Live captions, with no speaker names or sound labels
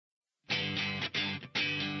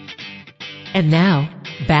And now,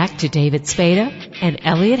 back to David Spada and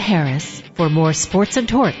Elliot Harris for more Sports and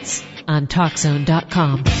Torts on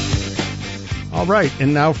TalkZone.com. All right,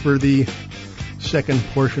 and now for the second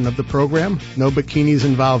portion of the program. No bikinis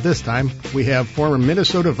involved this time. We have former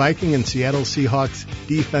Minnesota Viking and Seattle Seahawks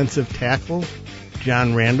defensive tackle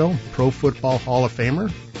John Randall, Pro Football Hall of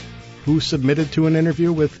Famer, who submitted to an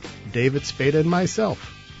interview with David Spada and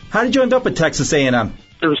myself. How did you end up at Texas A&M?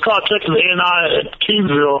 It was called Texas A&M at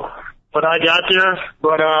Kingsville when I got there,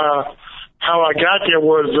 but how I got there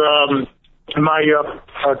was my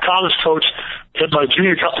college coach at my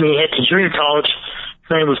junior company at the junior college.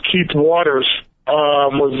 His name was Keith Waters.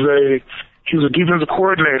 He was a defensive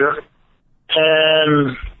coordinator,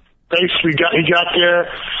 and basically he got there.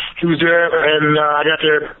 He was there, and I got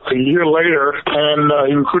there a year later, and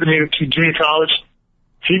he recruited me to junior college.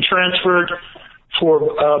 He transferred for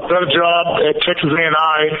a better job at Texas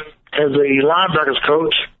A&I as a linebackers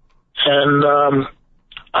coach, and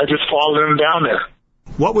I just followed him down there.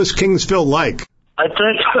 What was Kingsville like? I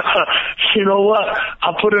think, you know what,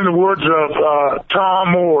 I put in the words of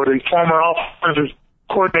Tom Moore, the former offensive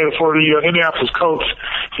coordinator for the Indianapolis Colts.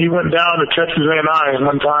 He went down to Texas A&I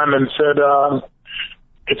one time and said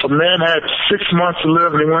if a man had 6 months to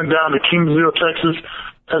live and he went down to Kingsville, Texas,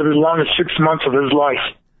 that would be the longest 6 months of his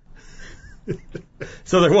life.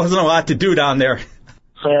 So there wasn't a lot to do down there.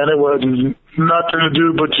 Man, it was nothing to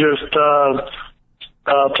do but just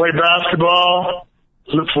play basketball,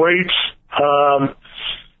 lift weights, and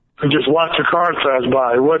just watch the cars pass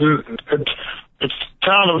by. It's a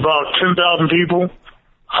town of about 10,000 people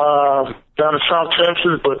down in South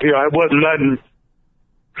Texas, but yeah, it wasn't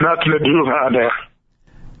nothing to do around there.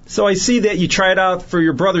 So I see that you tried out for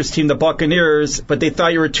your brother's team, the Buccaneers, but they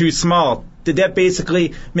thought you were too small. Did that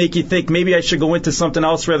basically make you think maybe I should go into something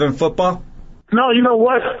else rather than football? No, you know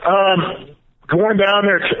what? Going down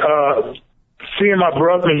there, seeing my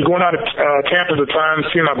brother, going out of camp at the time,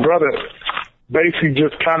 seeing my brother, basically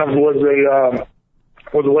just kind of was a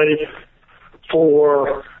way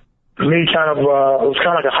for me it was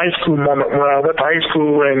kind of like a high school moment when I went to high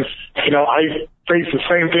school, and, you know, I faced the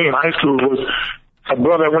same thing in high school. It was my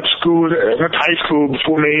brother went to high school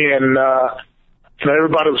before me, and, you know,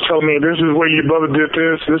 everybody was telling me, this is where your brother did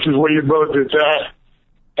this is where your brother did that.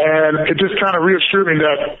 And it just kind of reassured me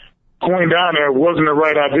that going down there wasn't the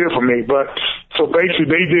right idea for me. But so basically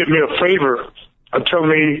they did me a favor of telling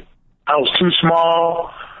me I was too small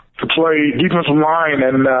to play defensive line.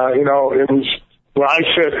 And, you know, it was, well, I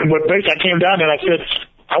said, but basically I came down there and I said,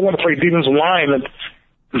 I want to play defensive line. And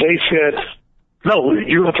they said, no,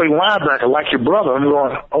 you're going to play linebacker like your brother. I'm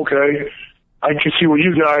going, okay, I can see where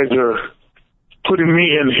you guys are putting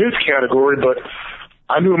me in his category, but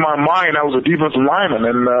I knew in my mind I was a defensive lineman,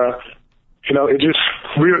 and, you know, it just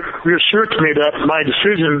reassured to me that my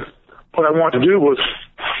decision, what I wanted to do was,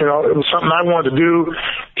 you know, it was something I wanted to do,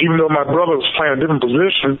 even though my brother was playing a different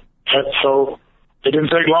position. And so it didn't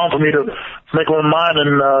take long for me to make up my mind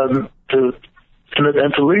and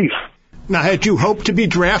to leave. Now, had you hoped to be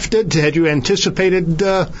drafted? Had you anticipated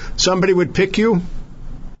somebody would pick you?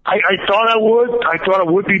 I thought I would. I thought I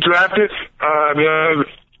would be drafted.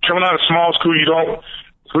 Coming out of small school, you don't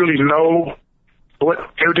really know what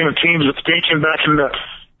everything the teams are thinking back in the,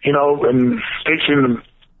 you know, and especially in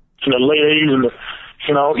the late 80s, and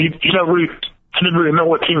you know, I didn't really know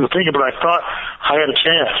what team was thinking, but I thought I had a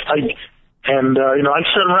chance. You know, I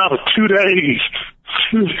sat around for 2 days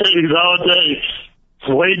all day,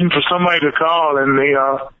 waiting for somebody to call, and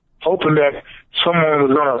hoping that someone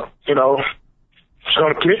was gonna, you know,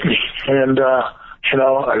 pick me. And you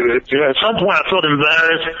know, at some point I felt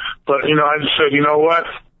embarrassed, but, you know, I just said, you know what?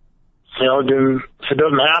 You know, then if it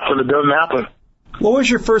doesn't happen, it doesn't happen. What was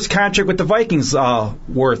your first contract with the Vikings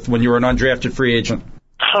worth when you were an undrafted free agent?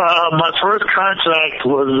 My first contract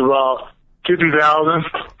was about $50,000,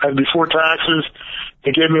 and before taxes,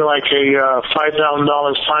 they gave me like a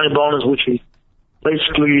 $5,000 signing bonus, which is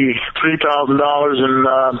basically $3,000,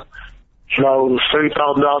 and you know,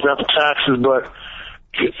 $30,000 after taxes. But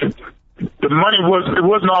the money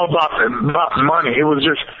wasn't all about money. It was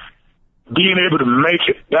just being able to make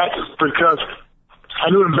it. That's because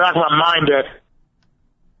I knew in the back of my mind that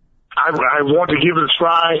I wanted to give it a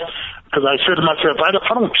try, because I said to myself, if I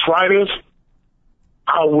don't try this,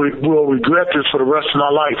 I will regret this for the rest of my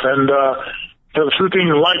life. And there's a few things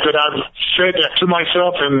in life that I've said that to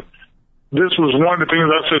myself, and this was one of the things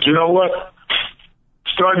I said, you know what?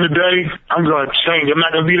 Starting today, I'm going to change. I'm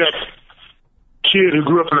not going to be that kid who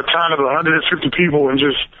grew up in a town of 150 people and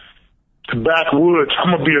just the backwoods. I'm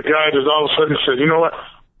going to be a guy that's all of a sudden says, you know what?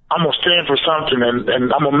 I'm going to stand for something, and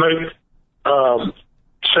I'm going to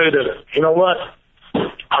say that, you know what?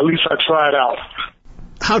 at least I tried out.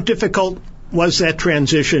 How difficult was that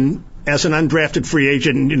transition as an undrafted free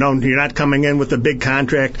agent? You know, you're not coming in with a big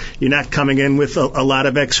contract. You're not coming in with a lot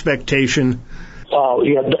of expectation. Oh,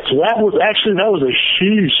 yeah, that was a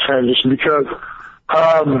huge transition because,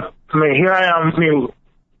 here I am,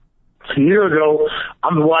 a year ago,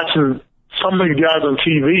 I'm watching some of these guys on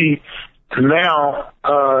TV. Now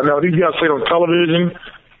these guys played on television.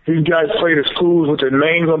 These guys played at schools with their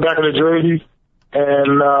names on the back of their jerseys.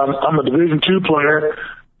 And I'm a Division II player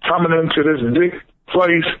coming into this big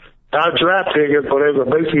place, not a draft ticket, but as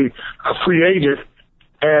basically a free agent.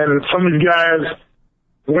 And some of these guys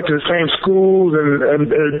went to the same schools, and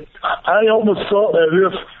I almost felt as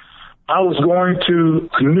if I was going to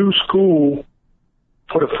a new school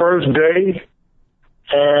for the first day,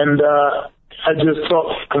 and I just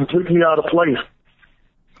felt completely out of place.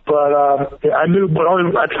 But I knew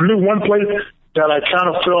one place that I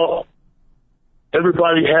kind of felt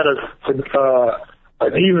everybody had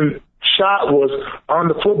an even shot was on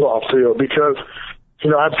the football field because,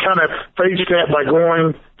 I've kind of faced that by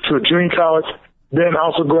going to a junior college, then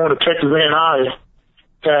also going to Texas A&I,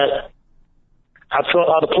 that I felt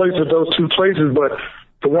out of place at those two places, but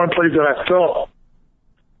the one place that I felt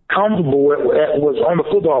comfortable at was on the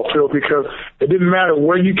football field because it didn't matter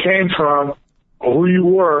where you came from or who you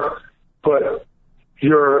were, but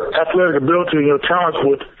your athletic ability and your talents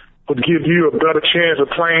would give you a better chance of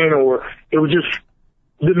playing, or it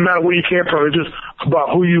didn't matter where you came from. It was just about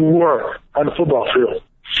who you were on the football field.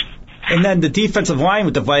 And then the defensive line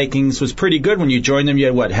with the Vikings was pretty good when you joined them.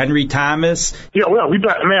 You had Henry Thomas? Yeah, well, I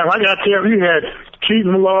got there. We had Keith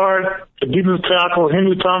Millard, the defensive tackle,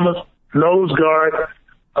 Henry Thomas, nose guard,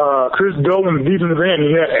 Chris Dolan, defensive end.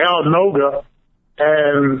 You had Al Noga,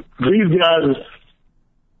 and these guys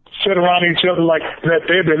sit around each other like that.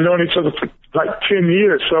 They've been knowing each other for like 10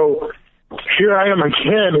 years. So here I am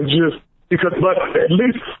again, and but at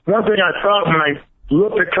least one thing I thought when I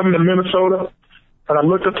looked at coming to Minnesota, and I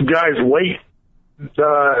looked at the guy's weight,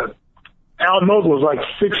 Al Noga was like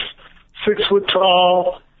 6 foot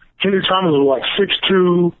tall. Henry Thomas was like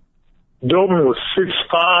 6'2". Dobin was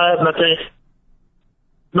 6'5", and I think.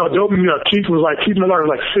 No, Keith Millard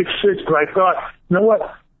was like 6'6", but I thought, you know what?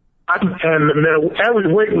 And the average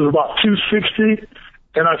weight was about 260,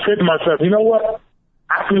 and I said to myself, you know what?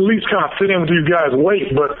 I can at least kind of fit in with these guys'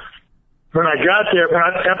 weight, but when I got there,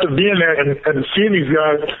 after being there and seeing these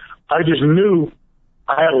guys, I just knew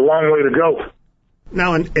I had a long way to go.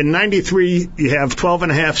 Now, in 93, you have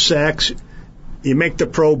 12.5 sacks. You make the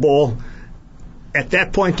Pro Bowl. At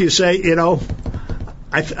that point, do you say,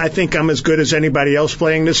 I think I'm as good as anybody else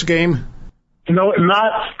playing this game?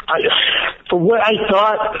 For what I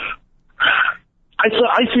thought, I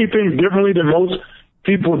see things differently than most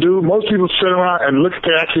people do. Most people sit around and look at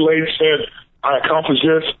the accolades and say, I accomplished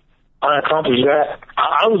this, I accomplished that.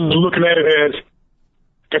 I was looking at it as,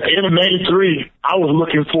 at the end of 93, I was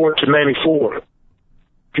looking forward to 94.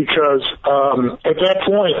 Because at that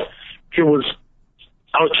point,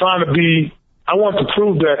 I wanted to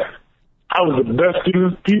prove that I was the best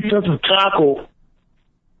defensive tackle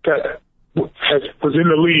that was in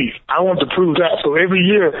the league. I wanted to prove that. So every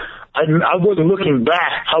year, I wasn't looking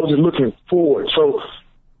back. I was just looking forward. So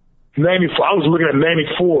 94, I was looking at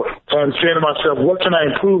 94 and saying to myself, what can I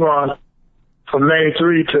improve on from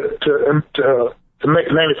 93 to make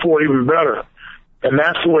 94 even better? And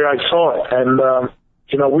that's the way I saw it. And,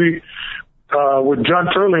 with John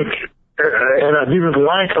Turling and our defensive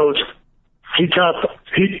line coach, he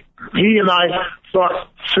and I thought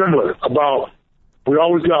similar about we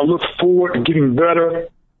always got to look forward to getting better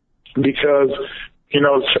because,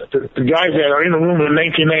 the guys that are in the room in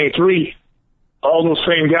 1993, all those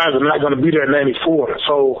same guys are not going to be there in 94.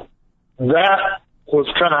 So that was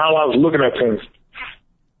kind of how I was looking at things.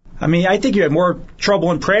 I think you had more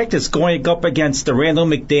trouble in practice going up against the Randall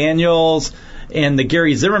McDaniels and the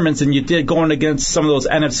Gary Zimmermans than you did going against some of those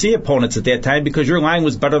NFC opponents at that time because your line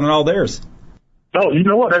was better than all theirs. No, you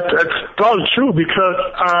know what? That's probably true because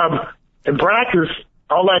in practice,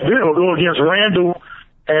 all I did was go against Randall,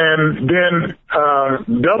 and then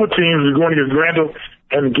double teams were going against Randall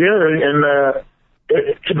and Gary, and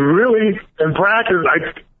it really, in practice,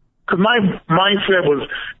 because my mindset was,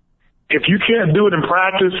 if you can't do it in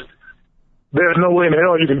practice, there's no way in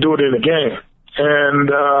hell you can do it in a game. And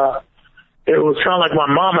it was kind of like my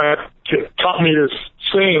mama had taught me this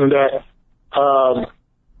saying that,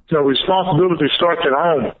 responsibility starts at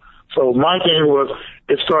home. So my thing was,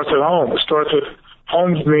 it starts at home. It starts at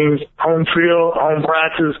home means home field, home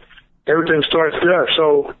practice, everything starts there.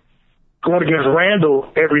 So going against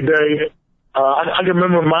Randall every day, I can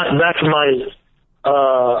remember back in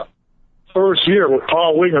my first year with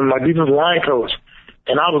Paul Wiggins, my defensive line coach,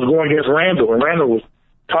 and I was going against Randall, and Randall was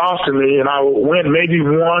tossing me, and I would win maybe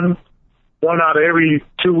one out of every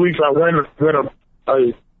 2 weeks. I win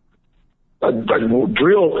a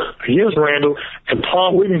drill against Randall, and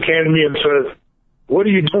Paul Wiggins came to me and said, "What are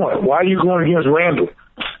you doing? Why are you going against Randall?"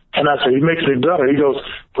 And I said, "He makes me better." He goes,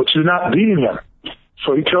 "But you're not beating him."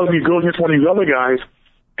 So he tells me to go against one of these other guys,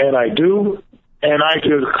 and I do, and I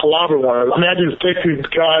just clobber one. I mean, I just take these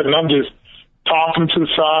guys, and I'm just tossing to the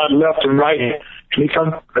side, left and right,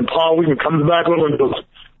 and Paul Wiggins comes back over and goes,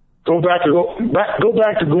 go back to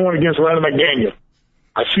going against Randall McDaniel.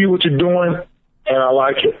 I see what you're doing, and I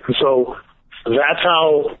like it." And so that's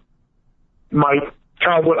how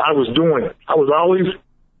what I was doing. I was always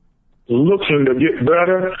looking to get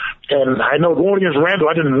better, and I know going against Randall,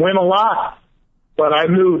 I didn't win a lot, but I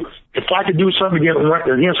knew if I could do something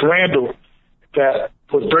against Randall that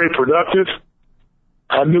was very productive,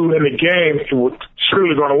 I knew in the game it was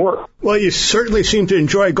surely going to work. Well, you certainly seem to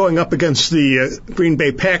enjoy going up against the Green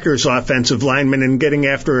Bay Packers offensive lineman and getting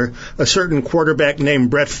after a certain quarterback named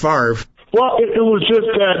Brett Favre. Well, it was just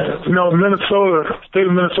that, state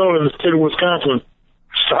of Minnesota and the state of Wisconsin,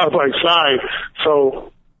 side by side.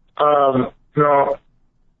 So, and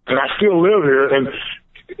I still live here, and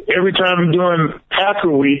every time I'm doing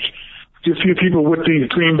Packer Week, you see people with these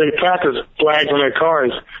Green Bay Packers flags on their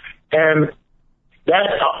cars. And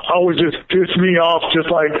that always just pissed me off, just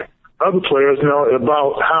like other players,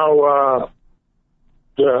 about how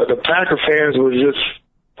the Packer fans were to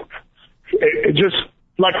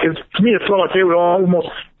me, it felt like they were almost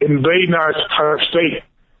invading our state.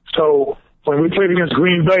 So when we played against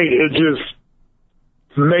Green Bay, it just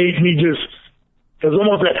made me it was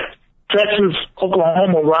almost that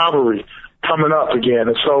Texas-Oklahoma rivalry coming up again.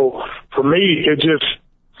 And so for me, it just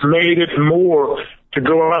made it more to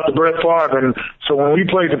go out to Brett Favre. And so when we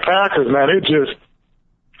played the Packers, man,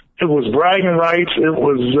 it was bragging rights. It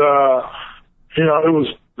was, it was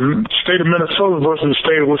state of Minnesota versus the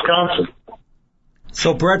state of Wisconsin.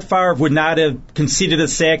 So Brett Favre would not have conceded a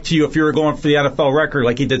sack to you if you were going for the NFL record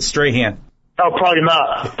like he did Strahan? Oh, probably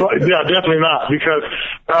not. Yeah, definitely not. Because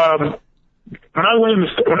when I went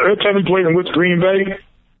every time we played in Green Bay,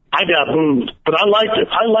 I got booed. But I liked it.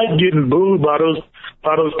 I liked getting booed by those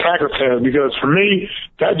Packer fans, because for me,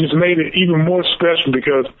 that just made it even more special,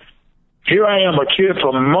 because here I am, a kid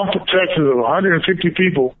from Mumford, Texas, of 150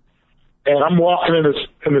 people, and I'm walking in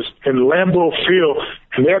Lambeau Field,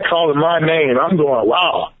 and they're calling my name. I'm going,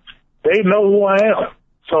 wow, they know who I am.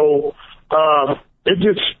 So it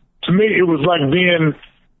just, to me, it was like being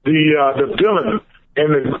the villain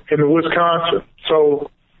in the Wisconsin.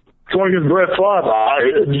 So going against Brett Favre,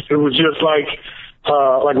 it was just like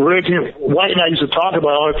Reggie White and I used to talk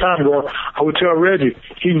about all the time. I would tell Reggie,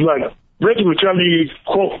 he was like, Reggie would tell me,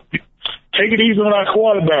 quote, "Take it easy on our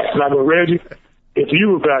quarterback." And I go, "Reggie, if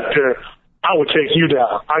you were back there, I would take you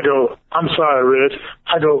down." I go, "I'm sorry, Reg."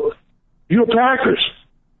 I go, "You're Packers.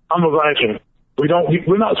 I'm a Viking.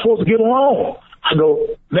 We're not supposed to get along." I go,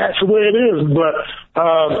 "That's the way it is." But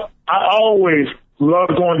I always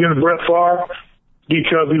loved going against Brett Favre,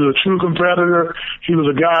 because he was a true competitor. He was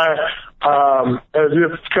a guy, as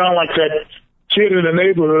if kind of like that kid in the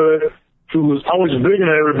neighborhood who was always bigger than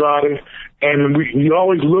everybody. And we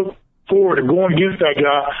always look forward to going against that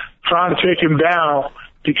guy, trying to take him down,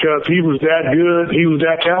 because he was that good. He was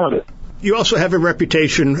that talented. You also have a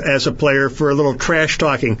reputation as a player for a little trash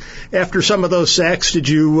talking. After some of those sacks, did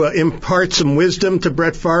you impart some wisdom to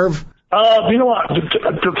Brett Favre? You know what?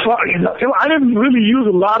 I didn't really use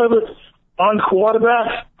a lot of it on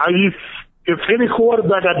quarterbacks. If any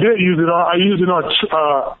quarterback I did use it on, I used it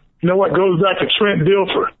on, what goes back to Trent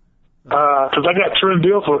Dilfer. Cause I got Trent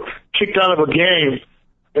Dilfer kicked out of a game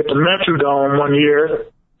at the Metrodome one year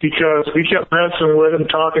because we kept messing with him,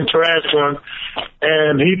 talking trash to him,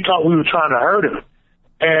 and he thought we were trying to hurt him.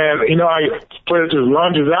 And, I played just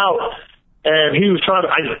lunges out, and he was trying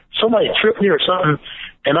to, somebody tripped me or something,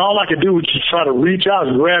 and all I could do was just try to reach out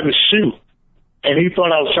and grab his shoe. And he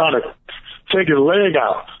thought I was trying to take his leg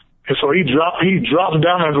out. And so he drops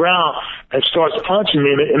down on the ground and starts punching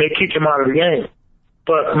me, and they kick him out of the game.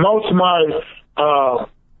 But most of my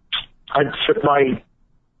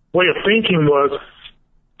way of thinking was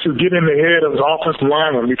to get in the head of the offensive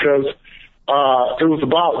lineman, because it was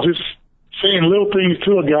about just saying little things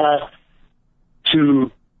to a guy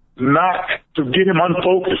to get him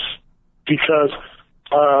unfocused. Because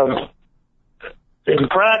in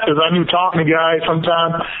practice, I knew talking to guys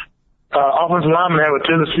sometimes, offensive linemen have a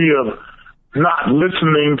tendency of not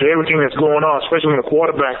listening to everything that's going on, especially when the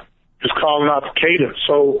quarterback is calling out the cadence.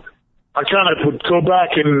 So I kind of would go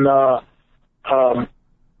back and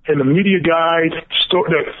and the media guys,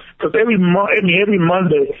 because every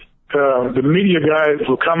Monday, the media guys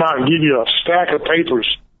will come out and give you a stack of papers.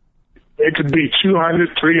 It could be 200,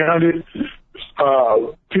 300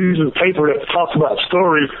 pieces of paper that talks about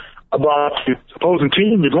stories about the opposing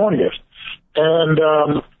team you're going against. And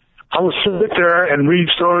I would sit there and read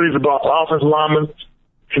stories about offensive linemen.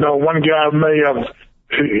 You know, one guy may have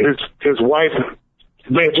his wife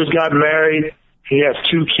may have just got married. He has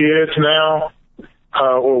 2 kids now.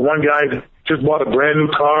 Or one guy just bought a brand new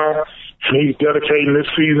car, and he's dedicating this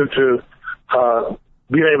season to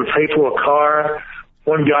being able to pay for a car.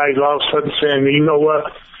 One guy is all of a sudden saying, you know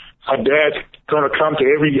what, my dad's going to come to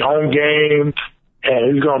every home game,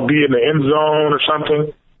 and he's going to be in the end zone or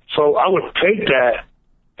something. So I would take that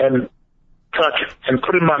and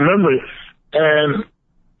put it in my memory, and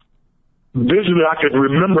visually I could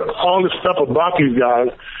remember all this stuff about these guys,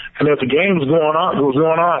 and if the game was going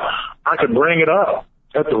on, I could bring it up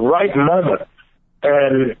at the right moment,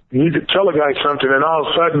 and you could tell a guy something, and all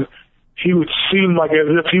of a sudden he would seem like as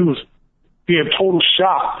if he was being total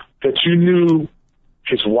shocked that you knew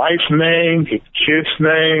his wife's name, his kid's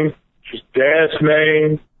name, his dad's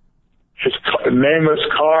name, his name of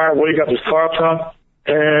his car, where he got his car from,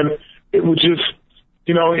 and it would just,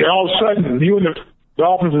 you know, and all of a sudden you and the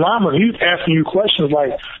offensive lineman, he's asking you questions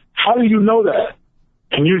like, how do you know that?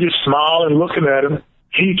 And you're just smiling, looking at him.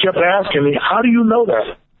 He kept asking me, how do you know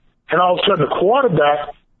that? And all of a sudden the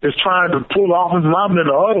quarterback is trying to pull the offensive lineman in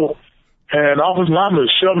the huddle, and the offensive lineman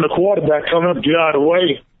is shoving the quarterback, coming up, get out of the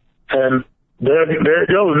way. And there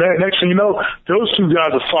it goes. And next thing you know, those 2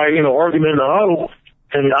 guys are fighting or arguing in the huddle.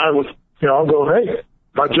 And I was, you know, I'll go, hey,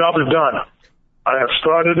 my job is done. I have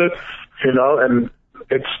started it, you know, and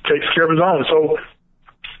it takes care of its own. So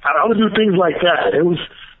I would do things like that. It was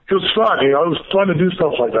fun. You know, it was fun to do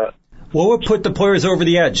stuff like that. What would put the players over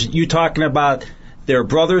the edge? You talking about their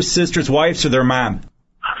brothers, sisters, wives, or their mom?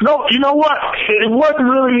 No, you know what? It wasn't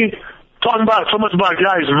really talking about so much about a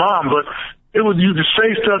guy's mom, but it was you could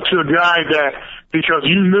say stuff to a guy that because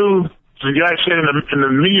you knew the guy said in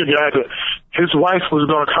the media guy that his wife was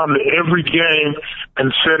going to come to every game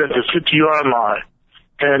and sit at the 50-yard line,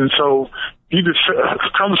 and so you could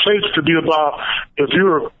conversations could be about if you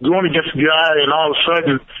were going against a guy and all of a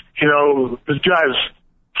sudden, you know, this guy's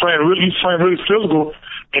he's playing really physical,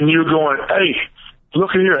 and you're going, hey,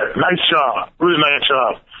 look at here, nice job, really nice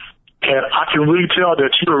job. And I can really tell that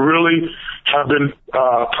you really have been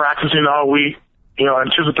practicing all week, you know,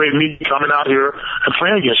 anticipating me coming out here and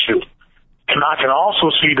playing against you. And I can also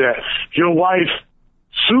see that your wife,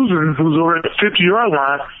 Susan, who's over at the 50-yard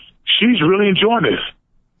line, she's really enjoying this.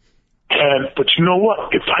 But you know what?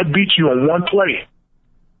 If I beat you on one play,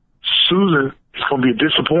 Susan is going to be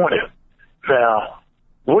disappointed. Now,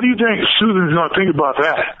 what do you think Susan's going to think about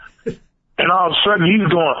that? And all of a sudden he's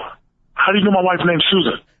going, how do you know my wife's name's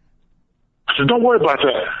Susan? I said, don't worry about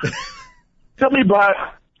that. Tell me about it.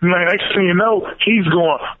 And the next thing you know, he's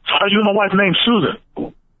going, how do you know my wife's name's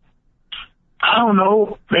Susan? I don't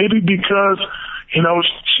know. Maybe because, you know,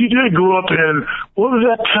 she did grow up in, what was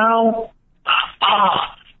that town?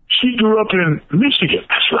 She grew up in Michigan.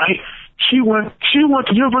 That's right. She went to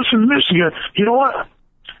University of Michigan. You know what?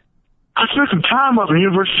 I spent some time up in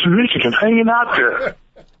University of Michigan hanging out there.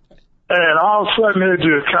 And all of a sudden it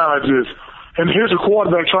just kind of and here's a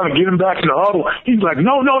quarterback trying to get him back in the huddle. He's like,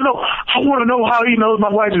 no. I want to know how he knows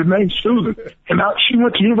my wife's name's Susan. And now she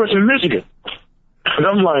went to University of Michigan. And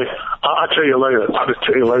I'm like, I'll tell you later. I'll just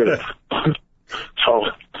tell you later.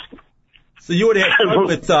 So you would have fun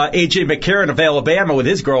with A.J. McCarron of Alabama with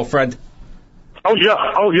his girlfriend. Oh, yeah.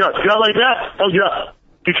 Guy like that? Oh, yeah.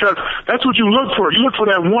 Because that's what you look for. You look for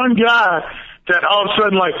that one guy that all of a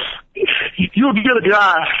sudden, like, you'll get a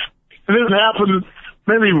guy, and this happens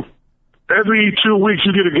maybe every 2 weeks,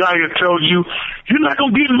 you get a guy that tells you, you're not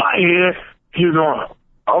going to get in my head. You're going,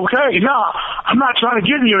 okay, no, I'm not trying to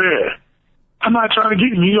get in your head. I'm not trying to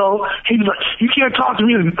get in, you know. He's like, you can't talk to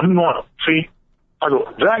me. I'm going, see? I go,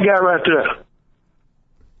 that guy right there.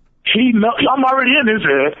 I'm already in his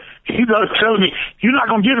head. He's telling me, you're not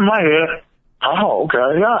going to get in my head. Oh,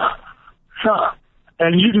 okay, yeah.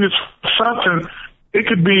 And you can just, something, it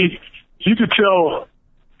could be, you could tell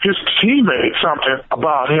his teammate something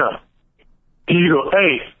about him. And you go,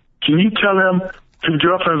 hey, can you tell him his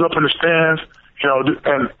girlfriend's up in the stands? You know,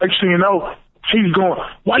 and next thing you know, he's going,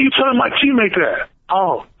 why are you telling my teammate that?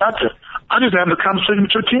 Oh, that's it. I just had a conversation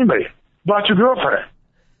with your teammate about your girlfriend.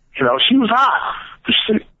 You know, she was hot.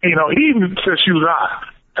 You know, he even said she was hot.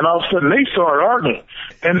 And all of a sudden they started arguing.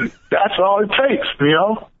 And that's all it takes, you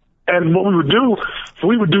know. And what we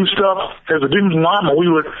would do stuff as a defensive lineman. We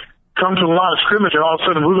would come to the line of scrimmage and all of a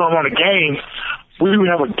sudden we were going to run a game. we would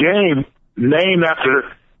have a game named after,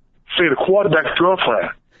 say, the quarterback's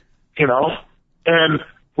girlfriend, you know? And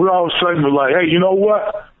we all of a sudden were like, hey, you know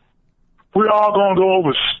what? We're all going to go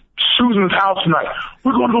over Susan's house tonight.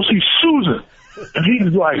 We're going to go see Susan. And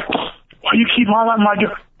he's like, why you keep highlighting my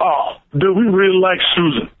girl? Oh, dude, we really like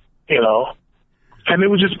Susan, you know? And it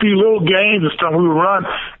would just be little games and stuff we would run,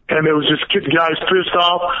 and it was just get the guys pissed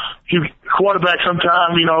off. Quarterback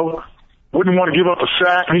sometimes, you know, wouldn't want to give up a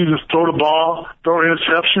sack, and he'd just throw the ball, throw an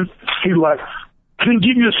interception. He'd like, I didn't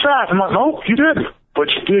give you a sack. I'm like, no, you didn't. But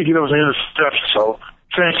you did get us an interception, so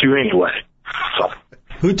thank you anyway. So.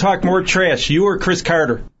 Who talked more trash, you or Chris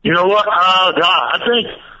Carter? You know what? God, I think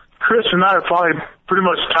Chris and I are probably pretty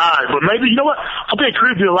much tied. But maybe, you know what? I think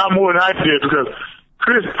Chris did a lot more than I did because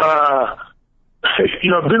Chris, you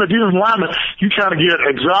know, being a defensive lineman, you kind of get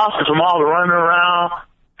exhausted from all the running around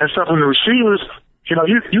and stuff. And the receivers, you know,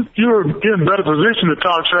 you're in a better position to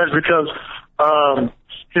talk trash because,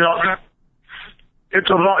 you know, it's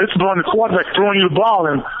on the quarterback throwing you the ball.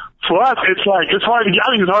 And for us, it's like, I think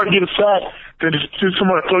it's hard to get a sack than just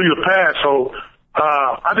someone to throw you a pass. So,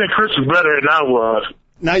 I think Chris was better than I was.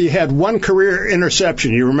 Now you had one career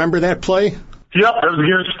interception. You remember that play? Yep, that was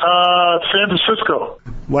against San Francisco.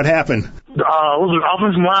 What happened? It was an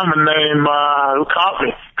offensive lineman named who caught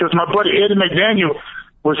me because my buddy Eddie McDaniel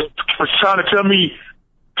was trying to tell me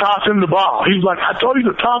toss him the ball. He's like, I told you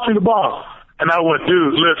to toss me the ball, and I went,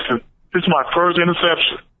 dude, listen, this is my first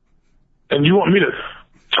interception, and you want me to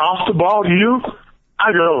toss the ball to you?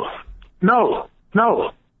 I go, no.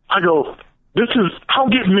 I go, I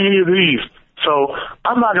don't get many of these, so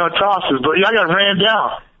I'm not gonna toss this. But yeah, I got ran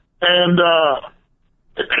down. And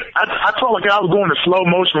I felt like I was going in slow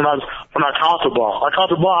motion when I caught the ball. I caught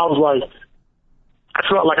the ball, I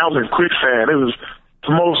felt like I was in quicksand. It was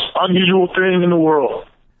the most unusual thing in the world.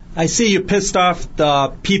 I see you pissed off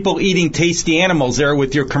the people eating tasty animals there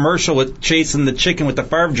with your commercial with chasing the chicken with the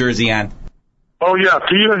Favre jersey on. Oh yeah,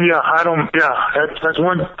 Peter. Yeah, that's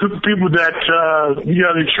one group of people that you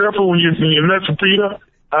gotta be careful when you mess with Peter.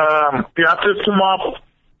 I pissed him off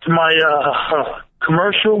to my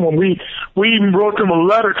commercial when we even wrote them a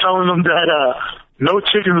letter telling them that no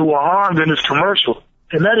chickens were harmed in this commercial,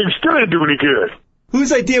 and that still didn't do any good.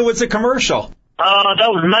 Whose idea was the commercial? That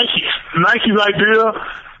was Nike's idea,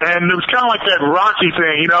 and it was kind of like that Rocky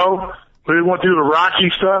thing, you know, where they went through the Rocky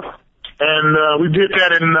stuff, and we did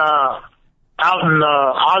that out in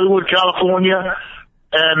Hollywood, California,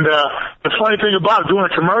 and the funny thing about doing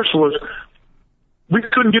a commercial was we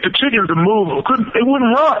couldn't get the chickens to move. It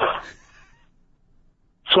wouldn't run.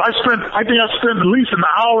 So I think I spent at least an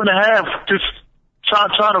hour and a half just trying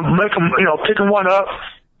to make them, you know, picking one up,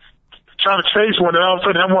 trying to chase one, and all of a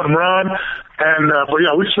sudden have one run. And, but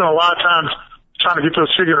yeah, we spent a lot of time trying to get those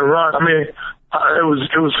chickens to run. I mean, it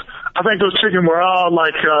was, I think those chickens were all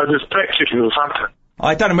like, just pet chickens or something. Oh,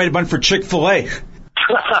 I thought it might have been for Chick-fil-A.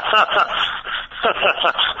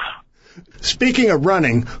 Speaking of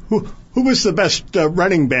running, who was the best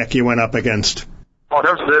running back you went up against? Oh,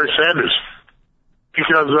 that was Barry Sanders.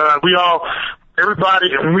 Because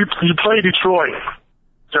everybody, when you play Detroit,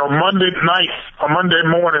 so Monday night or Monday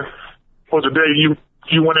morning was the day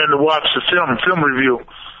you went in to watch the film review.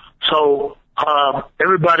 So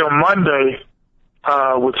everybody on Monday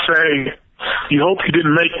would say, you hope you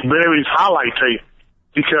didn't make Barry's highlight tape,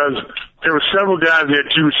 because there were several guys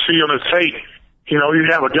that you would see on the tape. You know,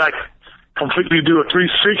 you'd have a guy completely do a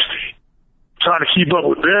 360 trying to keep up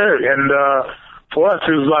with Barry, and for us,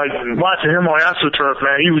 it was like watching him on AstroTurf,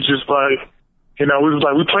 man. He was just like, you know, we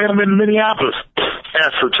playing him in Minneapolis,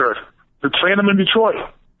 AstroTurf. We playing him in Detroit,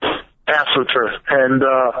 AstroTurf. And,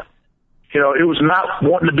 you know, it was not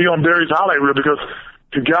wanting to be on Barry's highlight reel because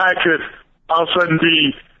the guy could all of a sudden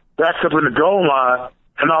be backed up in the goal line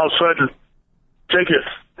and all of a sudden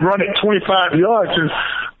run it 25 yards. And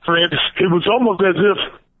I mean, it was almost as if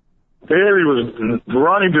Barry was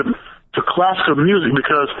running to classical music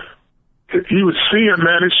because he was seeing,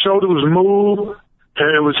 man, his shoulder was moved,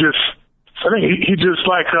 and it was just, I think he just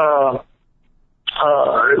like,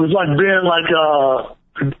 it was like being like,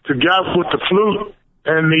 the guy with the flute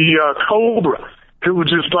and the, cobra. It was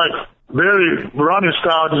just like very running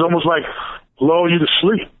style, just almost like lull you to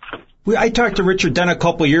sleep. I talked to Richard Dent a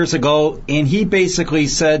couple of years ago, and he basically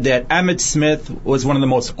said that Emmitt Smith was one of the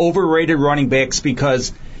most overrated running backs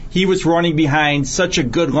because he was running behind such a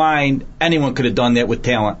good line, anyone could have done that with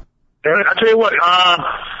talent. And I tell you what,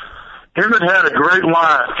 Emmitt had a great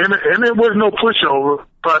line. Emmitt was no pushover,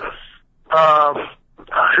 but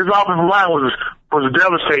his offensive line was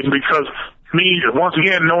devastating because me, once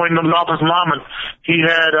again, knowing them offensive linemen, he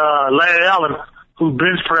had Larry Allen, who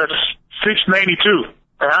bench pressed 692.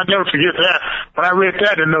 And I'll never forget that. When I read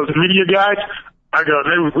that, and those media guys, I go,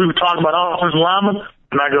 we were talking about offensive linemen,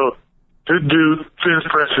 and I go, this dude bench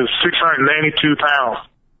presses 692 pounds.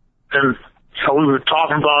 And so we were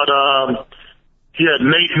talking about, he had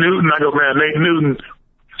Nate Newton. I go, man, Nate Newton,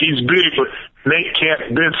 he's big, but Nate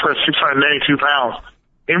can't bench press 692 pounds.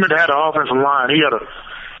 Emmett had an offensive line. He had a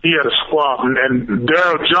squad, and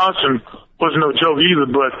Darryl Johnson wasn't no joke either,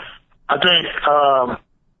 but I think,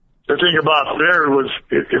 the thing about Barry was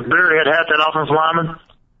if Barry had that offensive line,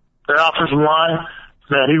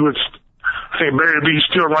 man, I think Barry would be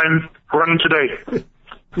still running today.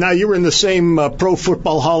 Now, you were in the same Pro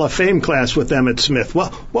Football Hall of Fame class with Emmitt Smith.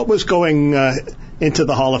 What was going into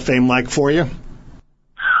the Hall of Fame like for you? It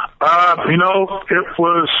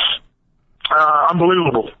was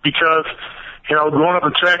unbelievable because, growing up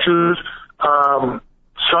in Texas,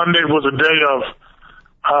 Sunday was a day of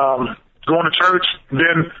going to church,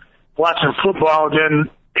 then watching football, then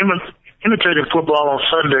imitating football on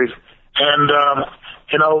Sundays. And,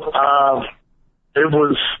 it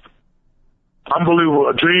was unbelievable.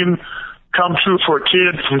 A dream come true for a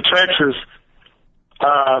kid from Texas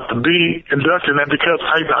to be inducted in that, because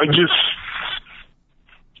I just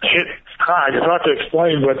hit high. It's hard to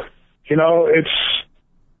explain, but, I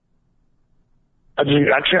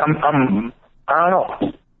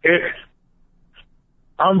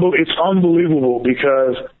don't know. It's unbelievable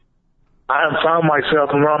because I have found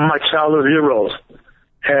myself around my childhood heroes.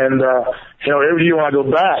 And, every year when I go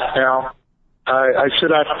back now, most of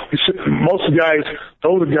the guys, the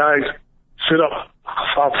older guys, sit up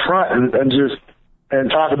front and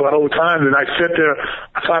talk about old times. And I sit there,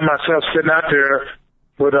 I find myself sitting out there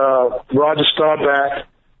with, Roger Staubach,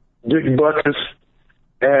 Dick Butkus,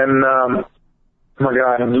 and,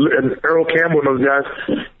 and Earl Campbell and those guys.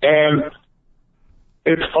 And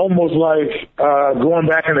it's almost like, going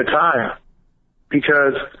back into time,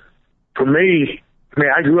 because for me,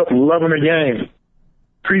 I grew up loving the game,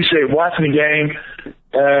 appreciate watching the game,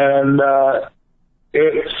 and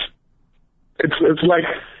it's like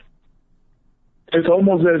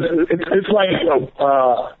almost as it's like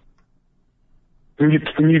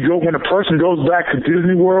when a person goes back to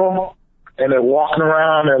Disney World and they're walking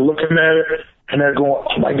around and looking at it and they're going,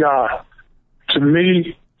 oh my God. To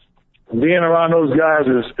me, being around those guys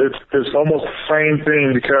is almost the same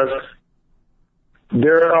thing, because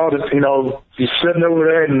they're all, you're sitting over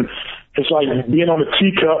there and it's like being on the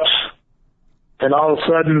teacups, and all of a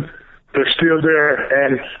sudden they're still there.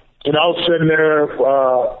 And I was sitting there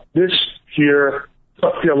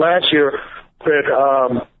last year with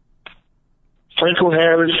Franco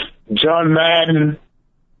Harris, John Madden,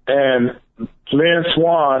 and Lynn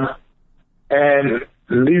Swan, and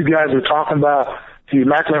these guys were talking about the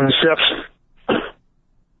Immaculate Reception.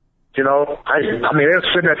 They're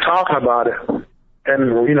sitting there talking about it.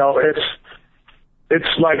 And,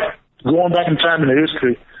 it's like going back in time in the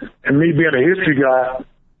history. And me being a history guy,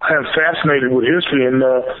 I am fascinated with history. And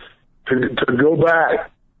to go back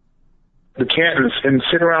to Canton and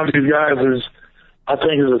sit around with these guys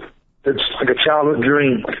it's like a childhood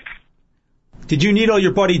dream. Did you needle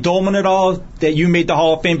your buddy Dolman at all, that you made the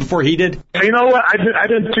Hall of Fame before he did? You know what? I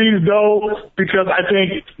didn't tease Doe, because I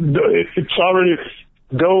think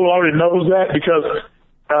Doe already knows that, because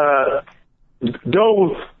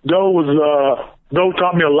Doe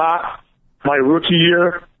taught me a lot my rookie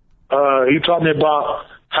year. He taught me about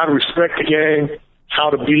how to respect the game,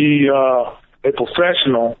 how to be a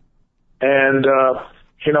professional, and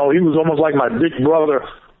he was almost like my big brother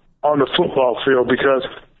on the football field, because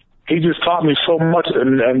he just taught me so much,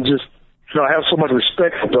 and just I have so much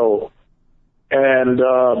respect for Doe. And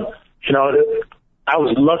I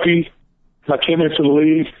was lucky when I came into the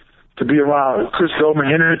league to be around Chris Goldman,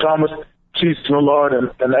 Henry Thomas, Keith Millard,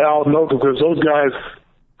 and Al Noka, because those guys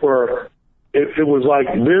were, it was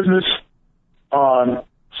like business on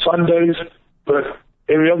Sundays, but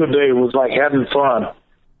every other day was like having fun.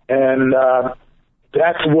 And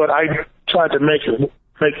that's what I tried to make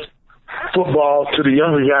football to the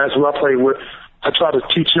younger guys who I played with. I tried to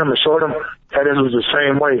teach them and show them that it was the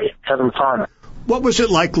same way, having fun. What was it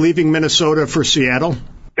like leaving Minnesota for Seattle?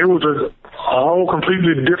 It was a whole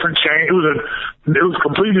completely different change. It was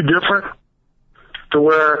completely different, to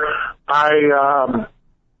where I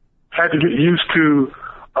had to get used to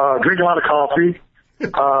drinking a lot of coffee,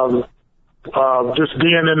 just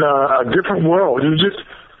being in a different world. It was just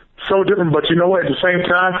so different. But you know what? At the same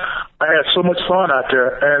time, I had so much fun out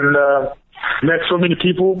there, and met so many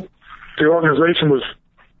people. The organization was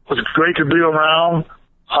great to be around,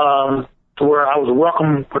 to where I was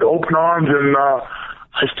welcomed with open arms, and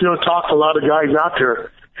I still talk to a lot of guys out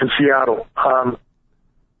there in Seattle.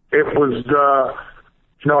 It was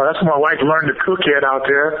that's what my wife learned to cook at out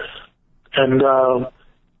there. And,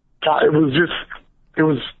 it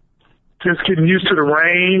was just getting used to the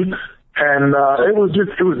rain. And, it was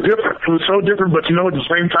different. It was so different, but at the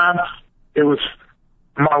same time, it was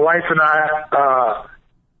my wife and I,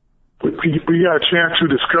 we got a chance to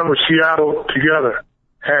discover Seattle together.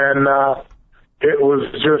 And, it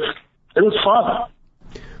was fun.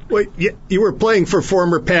 Well, you were playing for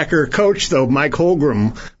former Packer coach, though, Mike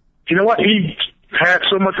Holmgren. You know what? He had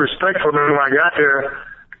so much respect for me when I got there.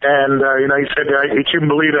 And, he said that he couldn't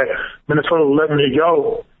believe that Minnesota let me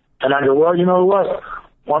go. And I go, well, you know what?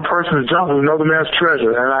 One person is jumping, another man's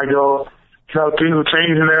treasure. And I go, things were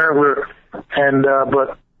changing there.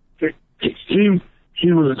 But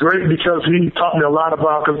he was great because he taught me a lot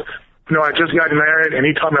about, because, I just got married and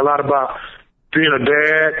he taught me a lot about being a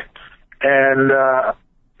dad. And,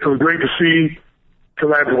 it was great to see,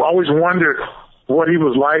 because I've always wondered what he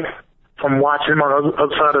was like from watching him on the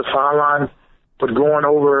other side of the sideline. But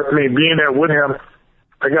being there with him,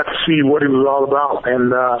 I got to see what he was all about.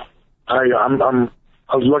 And,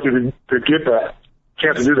 I was lucky to get that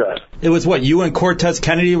chance to do that. It was you and Cortez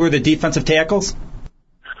Kennedy were the defensive tackles?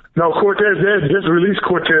 No, Cortez, they just released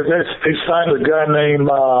Cortez. They signed a guy named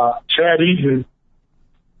Chad Eaton.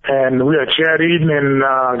 And we had Chad Eaton and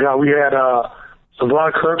we had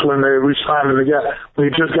Savon Kirkland. They re-signed him. We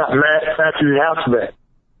just got Matthew Hasselbeck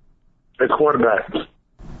at quarterback.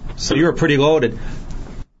 So you were pretty loaded.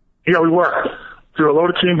 Yeah, we were. We were a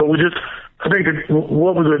loaded team, but I think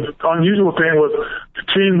what was the unusual thing was the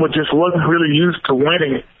team wasn't really used to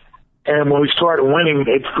winning. And when we started winning,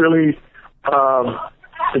 it's really,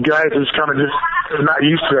 the guys just kind of not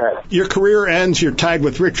used to that. Your career ends, you're tied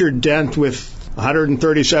with Richard Dent with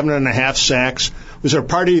 137.5 sacks. Was there a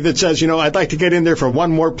part of you that says, I'd like to get in there for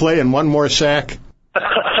one more play and one more sack?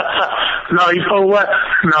 No, you know what?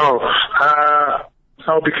 No.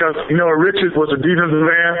 Because, Richard was a defensive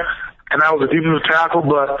end and I was a defensive tackle,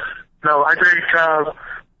 but no, I think,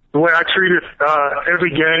 the way I treated,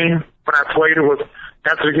 every game when I played, it was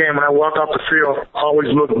after the game when I walked off the field, I always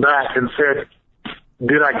looked back and said,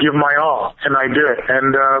 did I give my all? And I did.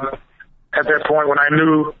 And, at that point when I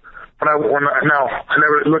never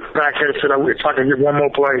looked back at it and said, if I could get one more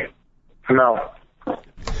play. No.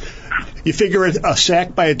 You figure a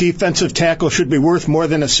sack by a defensive tackle should be worth more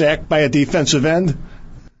than a sack by a defensive end?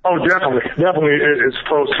 Oh, definitely. Definitely it's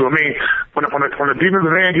supposed to. I mean, when a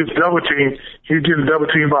defensive end gets double teamed, he's getting double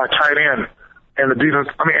teamed by a tight end and and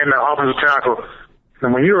the offensive tackle.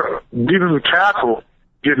 And when you're a defensive tackle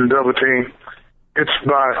getting double teamed, it's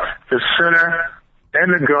by the center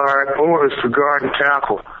and the guard, or it's the guard and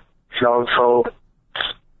tackle. So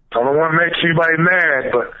I don't want to make anybody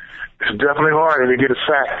mad, but it's definitely harder to get a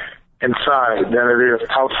sack inside than it is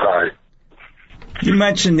outside. You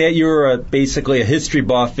mentioned that you were basically a history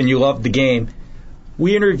buff and you loved the game.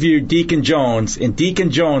 We interviewed Deacon Jones, and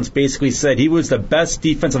Deacon Jones basically said he was the best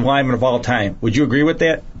defensive lineman of all time. Would you agree with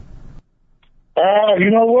that? You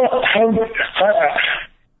know what?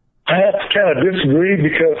 I have to kind of disagree,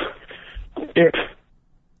 because if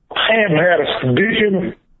I haven't had a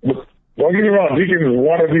Deacon, don't get me wrong, Deacon is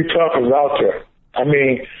one of the toughest out there. I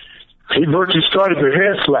mean, he virtually started the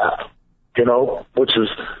head slap, which is,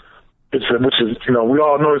 we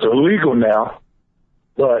all know it's illegal now,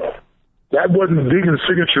 but that wasn't Deacon's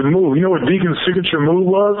signature move. You know what Deacon's signature move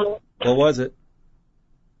was? What was it?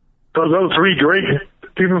 Those three great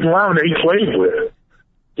defensive linemen that he played with,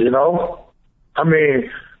 I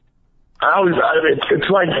mean, it's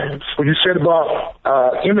like what you said about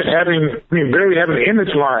Barry having an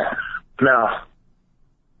image line. Now,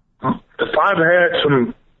 if I'd had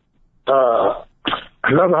some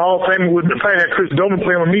another Hall of Famer, if I had Chris Doman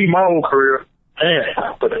playing with me my whole career,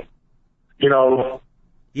 but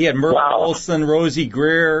he had Merle Olsen, Rosie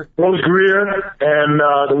Greer. Rose Greer, and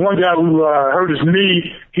the one guy who hurt his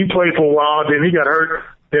knee, he played for a while, then he got hurt,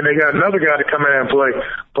 then they got another guy to come in and play.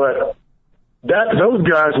 But those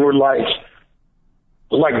guys were like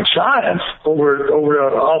giants over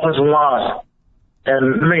the offensive line.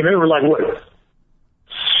 And, they were like, what,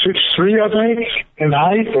 6'3", I think, in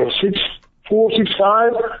height, or 6'4",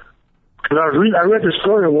 6'5"? Because I read this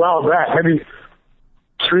story a while back, maybe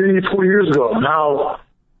 3-4 years ago, and how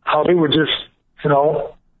they were just,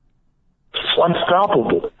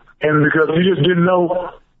 unstoppable. And because you just didn't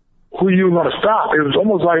know who you were going to stop. It was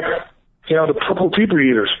almost like, the purple people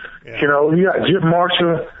eaters. Yeah. You got Jim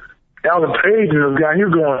Marshall, Alan Page, and those guys,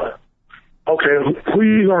 you're going, okay, who are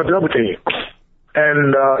you going to double team?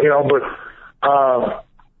 And, but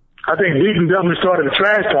I think Deacon definitely started the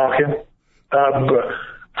trash talking. I'm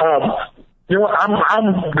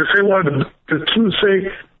to say one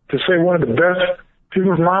of the best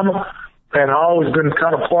people's mama, and I always been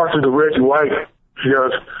kind of partial to Reggie White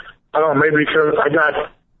because, I don't know, maybe because I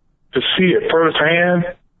got to see it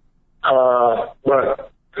firsthand,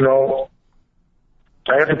 but, you know,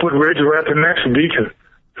 I have to put Reggie right there next to Deacon.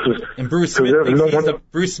 And Bruce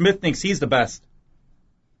Smith thinks he's the best.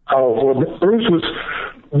 Oh, well, Bruce was,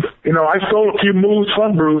 you know, I stole a few moves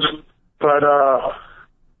from Bruce, but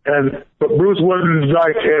Bruce wasn't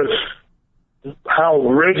like as how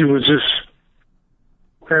Reggie was just,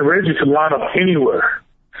 man, Reggie could line up anywhere.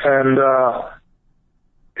 And,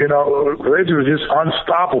 you know, Reggie was just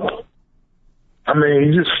unstoppable. I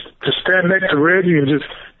mean, you just stand next to Reggie and just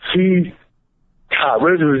see how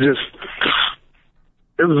Reggie was just,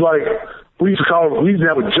 it was like, we used to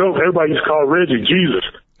have a joke, everybody used to call Reggie Jesus,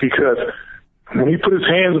 because when he put his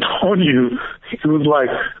hands on you, it was like,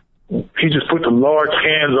 he just put the Lord's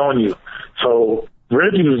hands on you. So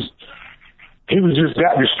Reggie was just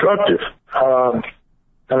that destructive. I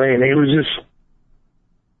mean,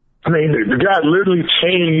 the guy literally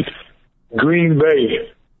changed Green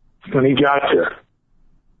Bay when he got there.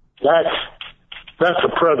 That's the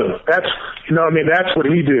president. That's what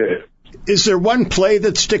he did. Is there one play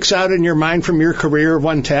that sticks out in your mind from your career,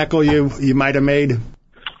 one tackle you might have made?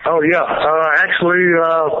 Oh, yeah. Actually,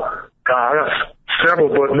 I got several,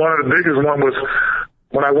 but one of the biggest one was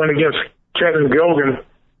when I went against Kevin Gogan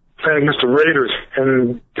playing against the Raiders,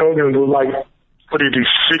 and Gogan was like, what did he do,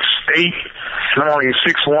 6'8", and I'm only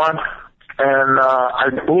 6'1", and I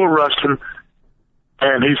bull rushed him,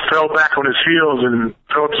 and he fell back on his heels and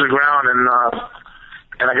fell to the ground,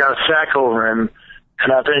 and I got a sack over him,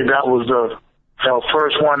 and I think that was the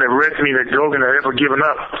first one that wrecked me that Gogan had ever given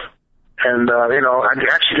up. And, you know, I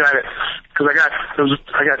actually got it, because I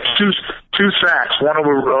got two sacks, one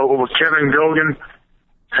over Kevin Gogan,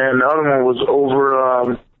 and the other one was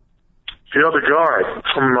over, the other guard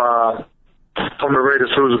from the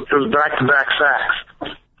Raiders. So it was back-to-back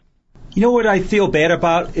sacks. You know what I feel bad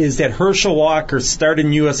about is that Herschel Walker started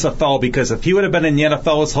in USFL, because if he would have been in the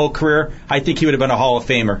NFL his whole career, I think he would have been a Hall of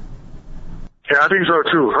Famer. Yeah, I think so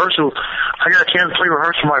too. Herschel, I got a chance to play with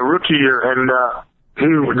Herschel my rookie year, and the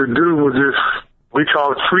dude was just, we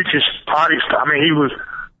call it freakish body stuff. I mean, he was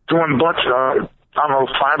doing a bunch of,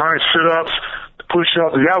 500 sit-ups,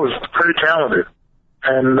 push-ups. The guy was pretty talented.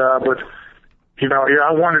 And, but, you know, yeah,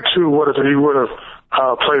 I wondered too what if he would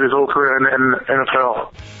have played his whole career in the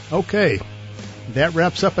NFL. Okay. That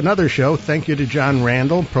wraps up another show. Thank you to John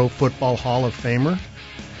Randall, Pro Football Hall of Famer.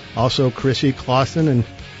 Also, Chrissy Clausen and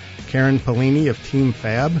Karen Pellini of Team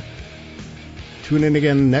Fab. Tune in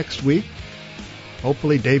again next week.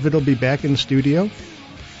 Hopefully David will be back in studio.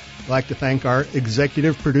 I'd like to thank our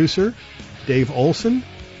executive producer, Dave Olson.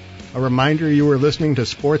 A reminder, you are listening to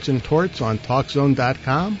Sports and Torts on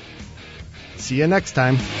TalkZone.com. See you next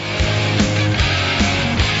time.